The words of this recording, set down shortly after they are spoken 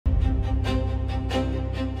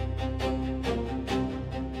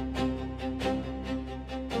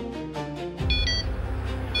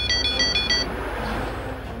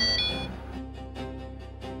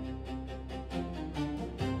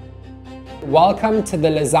welcome to the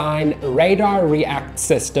Lezyne Radar React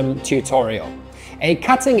System tutorial, a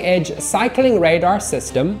cutting-edge cycling radar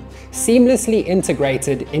system seamlessly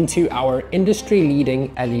integrated into our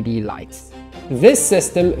industry-leading LED lights. This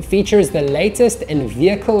system features the latest in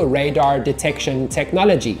vehicle radar detection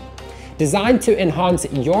technology, designed to enhance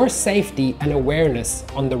your safety and awareness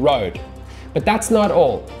on the road. But that's not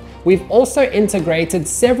all. We've also integrated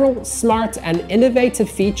several smart and innovative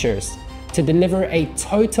features to deliver a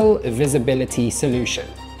total visibility solution.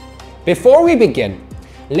 Before we begin,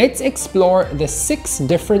 let's explore the 6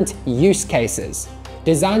 different use cases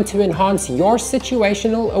designed to enhance your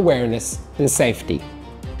situational awareness and safety.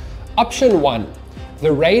 Option 1.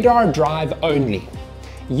 The radar drive only.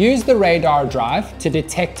 Use the radar drive to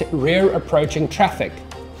detect rear approaching traffic.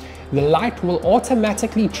 The light will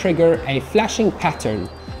automatically trigger a flashing pattern,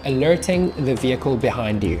 alerting the vehicle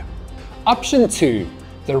behind you. Option 2.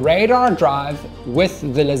 The radar drive with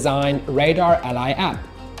the Lezyne Radar Ally app.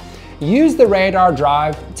 Use the radar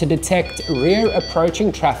drive to detect rear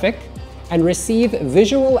approaching traffic and receive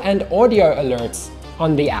visual and audio alerts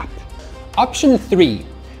on the app. Option 3.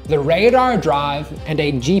 The radar drive and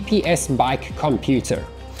a GPS bike computer.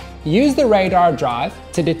 Use the radar drive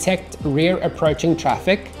to detect rear approaching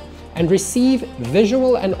traffic and receive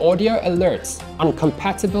visual and audio alerts on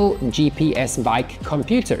compatible GPS bike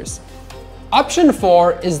computers. Option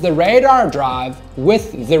 4 is the radar drive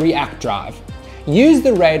with the React drive. Use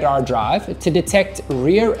the radar drive to detect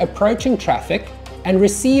rear approaching traffic and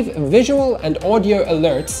receive visual and audio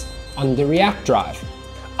alerts on the React drive.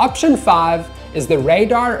 Option 5 is the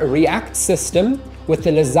Radar React System with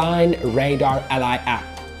the Lezyne Radar Ally app.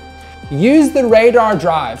 Use the radar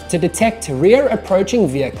drive to detect rear approaching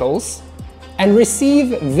vehicles and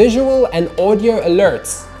receive visual and audio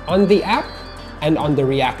alerts on the app and on the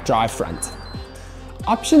React drive front.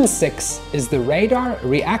 Option 6 is the Radar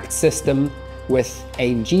React System with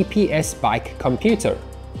a GPS bike computer.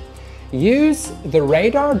 Use the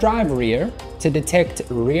radar drive rear to detect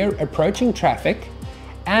rear approaching traffic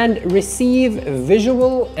and receive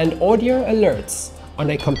visual and audio alerts on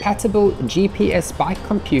a compatible GPS bike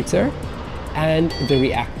computer and the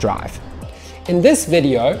React drive. In this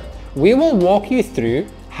video, we will walk you through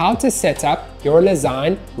how to set up your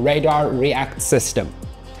Lezyne Radar React System.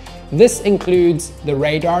 This includes the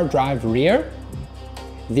radar drive rear,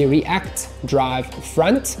 the React drive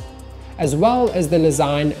front, as well as the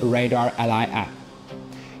Lezyne Radar Ally app.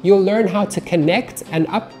 You'll learn how to connect and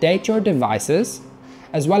update your devices,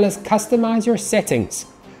 as well as customize your settings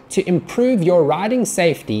to improve your riding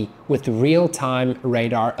safety with real-time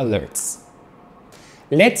radar alerts.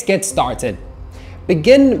 Let's get started.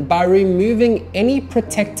 Begin by removing any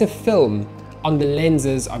protective film on the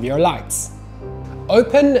lenses of your lights.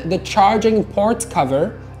 Open the charging port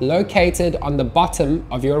cover located on the bottom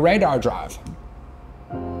of your radar drive.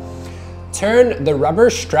 Turn the rubber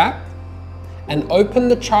strap and open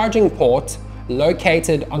the charging port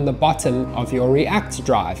located on the bottom of your React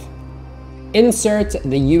drive. Insert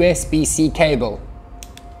the USB-C cable.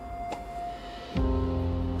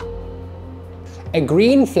 A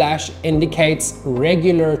green flash indicates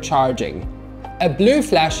regular charging. A blue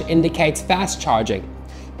flash indicates fast charging.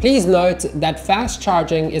 Please note that fast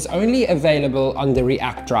charging is only available on the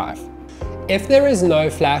React drive. If there is no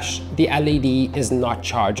flash, the LED is not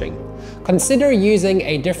charging. Consider using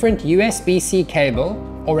a different USB-C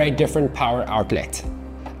cable or a different power outlet.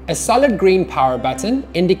 A solid green power button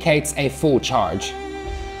indicates a full charge.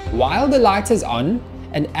 While the light is on,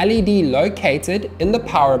 an LED located in the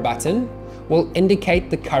power button will indicate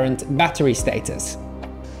the current battery status.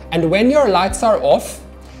 And when your lights are off,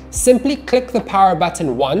 simply click the power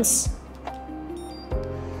button once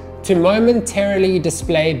to momentarily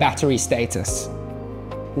display battery status.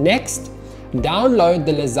 Next, download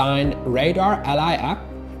the Lezyne Radar Ally app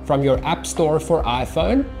from your App Store for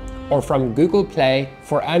iPhone or from Google Play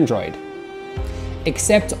for Android.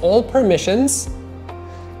 Accept all permissions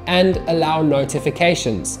and allow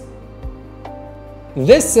notifications.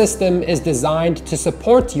 This system is designed to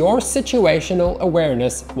support your situational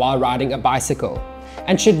awareness while riding a bicycle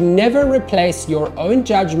and should never replace your own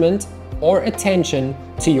judgment or attention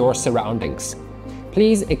to your surroundings.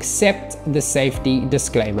 Please accept the safety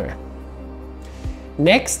disclaimer.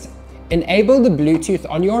 Next, enable the Bluetooth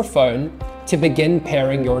on your phone to begin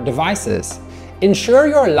pairing your devices. Ensure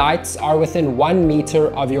your lights are within 1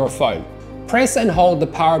 meter of your phone. Press and hold the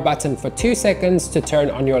power button for 2 seconds to turn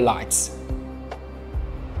on your lights.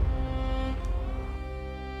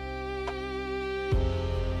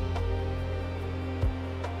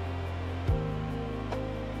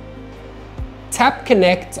 Tap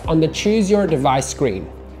Connect on the Choose Your Device screen.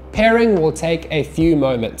 Pairing will take a few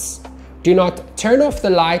moments. Do not turn off the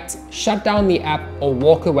light, shut down the app, or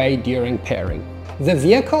walk away during pairing. The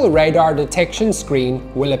vehicle radar detection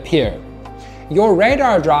screen will appear. Your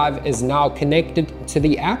radar drive is now connected to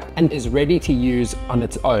the app and is ready to use on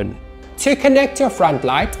its own. To connect your front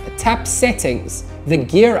light, tap Settings, the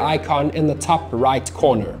gear icon in the top right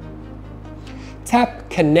corner. Tap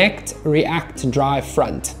Connect React Drive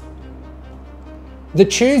Front. The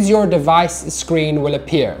Choose Your Device screen will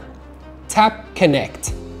appear. Tap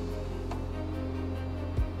Connect.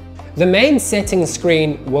 The main settings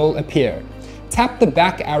screen will appear. Tap the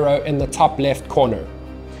back arrow in the top left corner.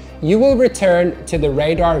 You will return to the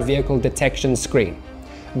radar vehicle detection screen.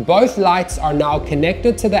 Both lights are now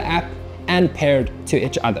connected to the app and paired to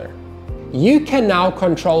each other. You can now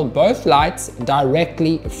control both lights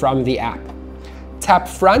directly from the app. Tap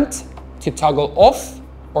Front to toggle off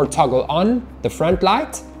or toggle on the front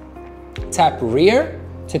light. Tap Rear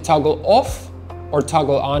to toggle off or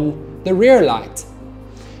toggle on the rear light.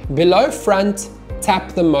 Below Front,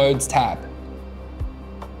 tap the Modes tab.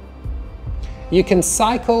 You can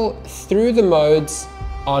cycle through the modes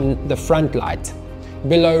on the front light.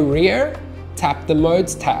 Below Rear, tap the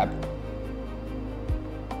Modes tab.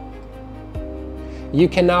 You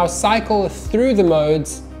can now cycle through the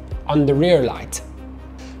modes on the rear light.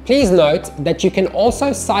 Please note that you can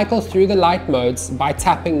also cycle through the light modes by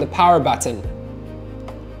tapping the power button.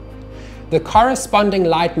 The corresponding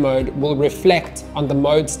light mode will reflect on the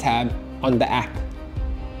Modes tab on the app.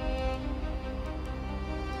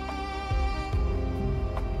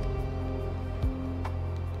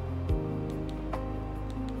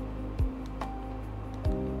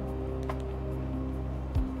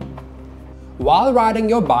 While riding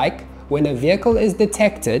your bike, when a vehicle is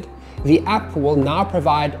detected, the app will now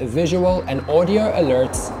provide visual and audio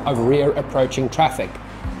alerts of rear approaching traffic.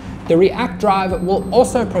 The React Drive will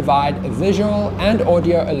also provide visual and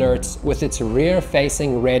audio alerts with its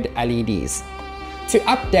rear-facing red LEDs. To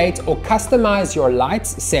update or customize your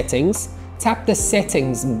lights settings, tap the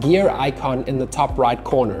Settings gear icon in the top right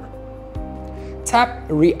corner. Tap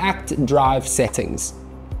React Drive Settings.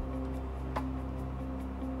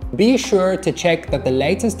 Be sure to check that the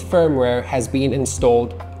latest firmware has been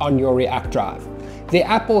installed on your React Drive. The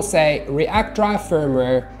app will say React Drive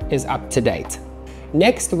firmware is up to date.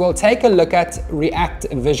 Next, we'll take a look at React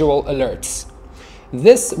Visual Alerts.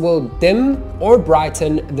 This will dim or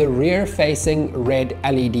brighten the rear-facing red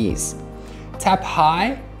LEDs. Tap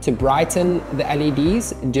High to brighten the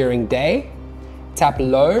LEDs during day. Tap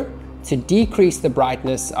Low to decrease the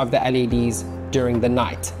brightness of the LEDs during the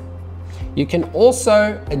night. You can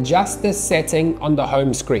also adjust this setting on the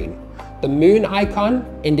home screen. The moon icon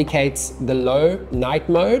indicates the low night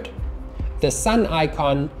mode. The sun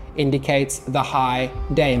icon indicates the high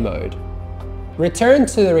day mode. Return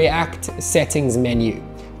to the React settings menu.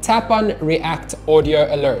 Tap on React Audio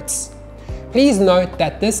Alerts. Please note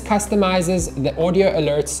that this customizes the audio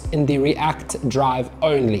alerts in the React Drive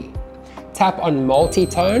only. Tap on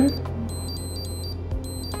Multi-Tone.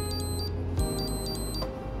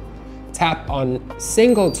 Tap on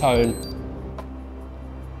Single Tone,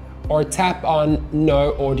 or tap on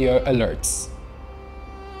No Audio Alerts.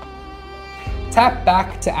 Tap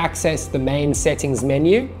back to access the main settings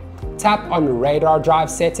menu. Tap on Radar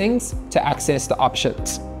Drive Settings to access the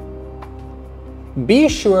options. Be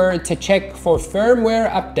sure to check for firmware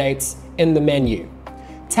updates in the menu.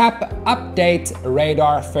 Tap Update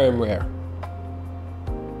Radar Firmware.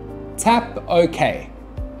 Tap OK.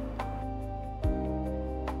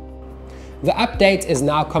 The update is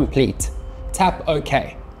now complete. Tap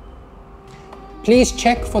OK. Please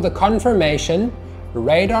check for the confirmation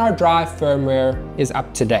Radar Drive firmware is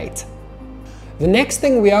up to date. The next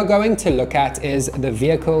thing we are going to look at is the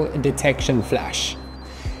vehicle detection flash.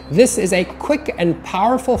 This is a quick and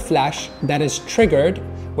powerful flash that is triggered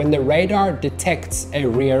when the radar detects a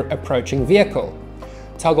rear approaching vehicle.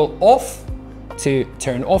 Toggle off to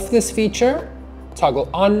turn off this feature, toggle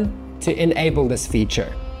on to enable this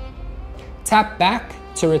feature. Tap back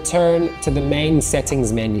to return to the main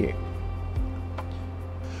settings menu.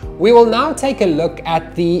 We will now take a look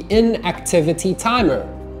at the inactivity timer.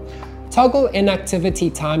 Toggle inactivity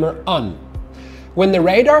timer on. When the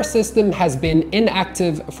radar system has been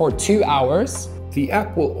inactive for 2 hours, the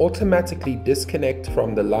app will automatically disconnect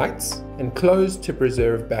from the lights and close to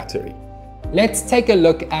preserve battery. Let's take a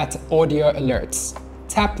look at audio alerts.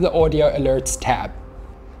 Tap the audio alerts tab.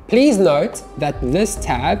 Please note that this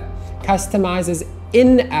tab customizes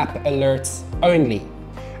in-app alerts only.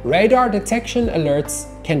 Radar detection alerts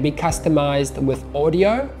can be customized with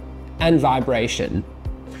audio and vibration.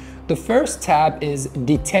 The first tab is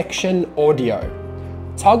Detection Audio.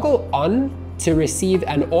 Toggle on to receive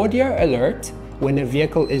an audio alert when a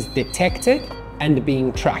vehicle is detected and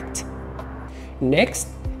being tracked. Next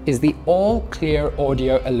is the all clear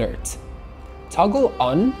audio alert. Toggle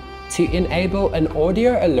on to enable an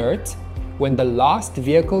audio alert when the last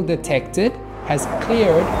vehicle detected has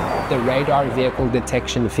cleared the radar vehicle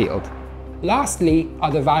detection field. Lastly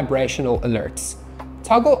are the vibrational alerts.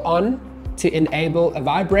 Toggle on to enable a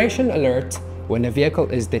vibration alert when a vehicle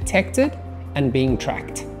is detected and being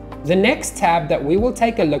tracked. The next tab that we will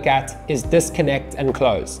take a look at is disconnect and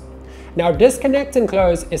close. Now, disconnect and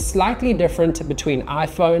close is slightly different between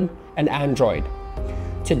iPhone and Android.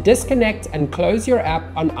 To disconnect and close your app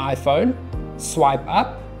on iPhone, swipe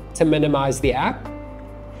up to minimize the app,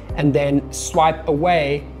 and then swipe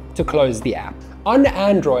away to close the app. On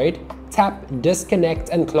Android, tap disconnect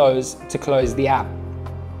and close to close the app.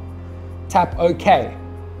 Tap OK.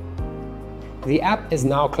 The app is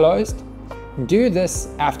now closed. Do this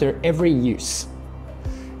after every use.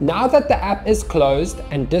 Now that the app is closed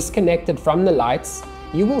and disconnected from the lights,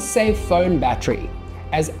 you will save phone battery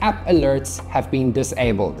as app alerts have been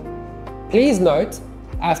disabled. Please note,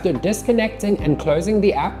 after disconnecting and closing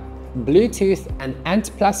the app, Bluetooth and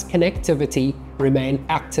ANT+ connectivity remain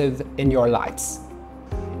active in your lights.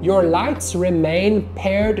 Your lights remain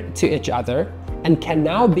paired to each other and can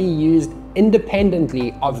now be used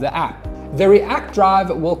independently of the app. The React Drive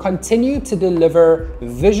will continue to deliver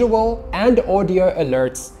visual and audio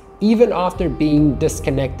alerts even after being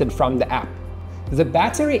disconnected from the app. The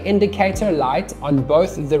battery indicator light on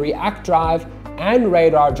both the React Drive and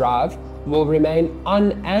Radar Drive will remain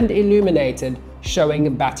on and illuminated,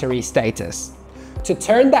 showing battery status. To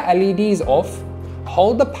turn the LEDs off,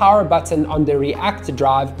 hold the power button on the React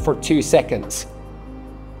Drive for 2 seconds.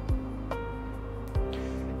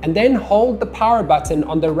 And then hold the power button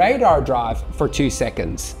on the Radar Drive for 2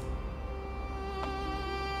 seconds.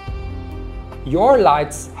 Your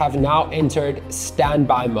lights have now entered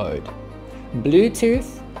standby mode.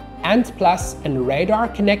 Bluetooth, ANT+ and radar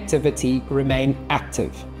connectivity remain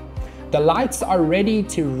active. The lights are ready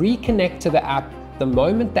to reconnect to the app the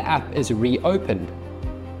moment the app is reopened.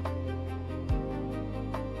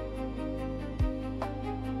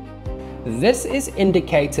 This is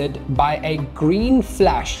indicated by a green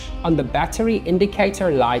flash on the battery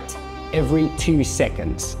indicator light every 2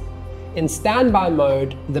 seconds. In standby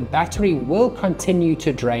mode, the battery will continue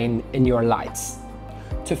to drain in your lights.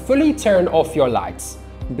 To fully turn off your lights,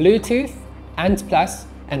 Bluetooth, ANT+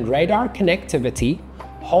 and radar connectivity,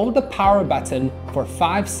 hold the power button for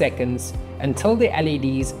 5 seconds until the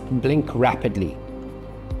LEDs blink rapidly.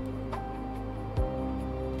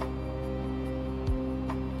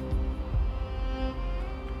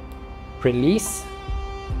 Release.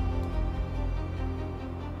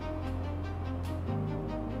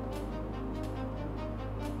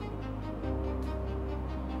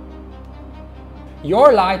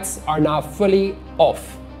 Your lights are now fully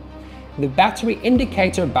off. The battery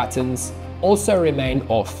indicator buttons also remain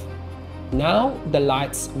off. Now the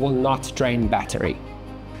lights will not drain battery.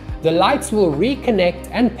 The lights will reconnect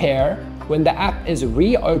and pair when the app is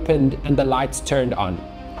reopened and the lights turned on.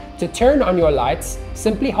 To turn on your lights,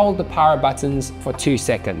 simply hold the power buttons for 2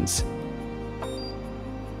 seconds.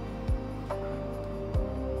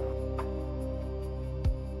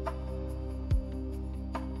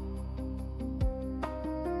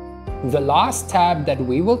 The last tab that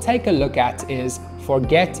we will take a look at is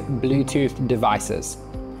Forget Bluetooth Devices.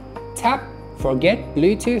 Tap Forget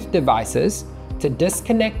Bluetooth Devices to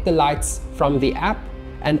disconnect the lights from the app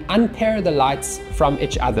and unpair the lights from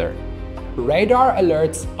each other. Radar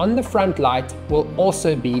alerts on the front light will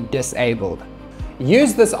also be disabled.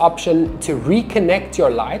 Use this option to reconnect your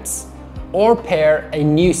lights or pair a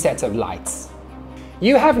new set of lights.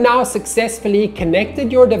 You have now successfully connected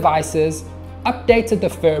your devices, updated the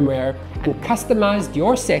firmware, and customized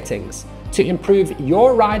your settings to improve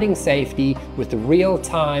your riding safety with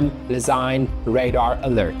real-time Lezyne Radar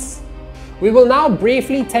alerts. We will now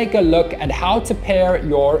briefly take a look at how to pair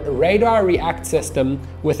your Radar React system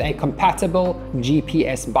with a compatible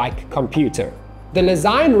GPS bike computer. The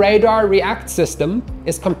Lezyne Radar React system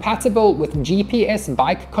is compatible with GPS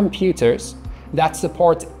bike computers that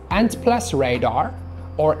support ANT+ radar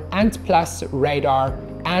or ANT+ radar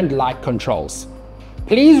and light controls.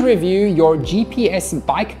 Please review your GPS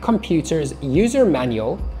bike computer's user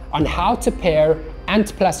manual on how to pair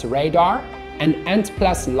ANT+ radar and ANT+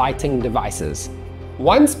 lighting devices.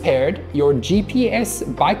 Once paired, your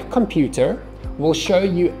GPS bike computer will show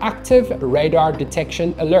you active radar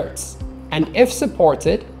detection alerts, and if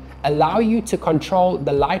supported, allow you to control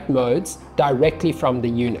the light modes directly from the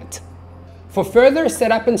unit. For further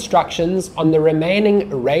setup instructions on the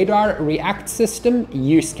remaining Radar React System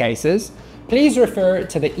use cases, please refer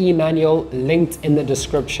to the e-manual linked in the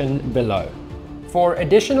description below. For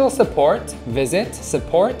additional support, visit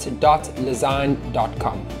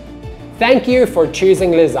support.lezyne.com. Thank you for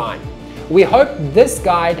choosing Lezyne. We hope this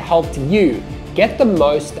guide helped you get the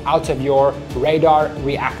most out of your Radar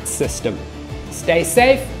React system. Stay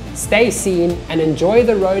safe, stay seen, and enjoy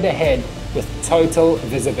the road ahead with total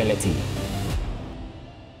visibility.